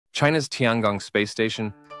China's Tiangong Space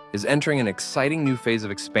Station is entering an exciting new phase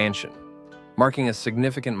of expansion, marking a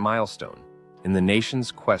significant milestone in the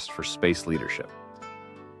nation's quest for space leadership.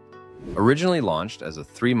 Originally launched as a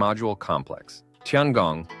 3-module complex,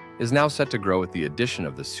 Tiangong is now set to grow with the addition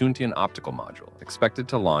of the Suntian optical module, expected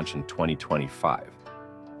to launch in 2025.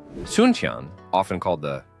 Suntian, often called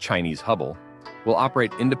the Chinese Hubble, will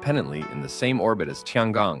operate independently in the same orbit as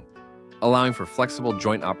Tiangong, allowing for flexible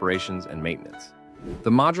joint operations and maintenance.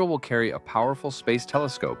 The module will carry a powerful space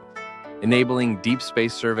telescope, enabling deep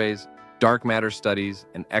space surveys, dark matter studies,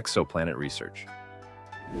 and exoplanet research.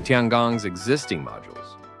 Tiangong's existing modules,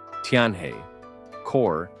 Tianhe,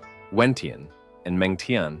 Core, Wentian, and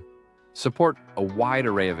Mengtian, support a wide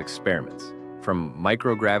array of experiments, from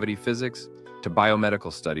microgravity physics to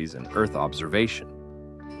biomedical studies and Earth observation.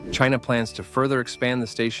 China plans to further expand the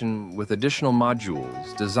station with additional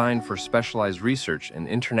modules designed for specialized research and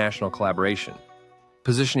international collaboration,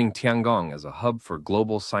 positioning Tiangong as a hub for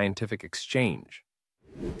global scientific exchange.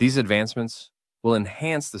 These advancements will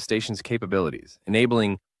enhance the station's capabilities,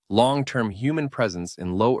 enabling long-term human presence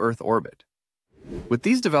in low Earth orbit. With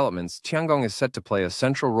these developments, Tiangong is set to play a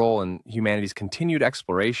central role in humanity's continued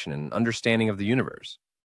exploration and understanding of the universe.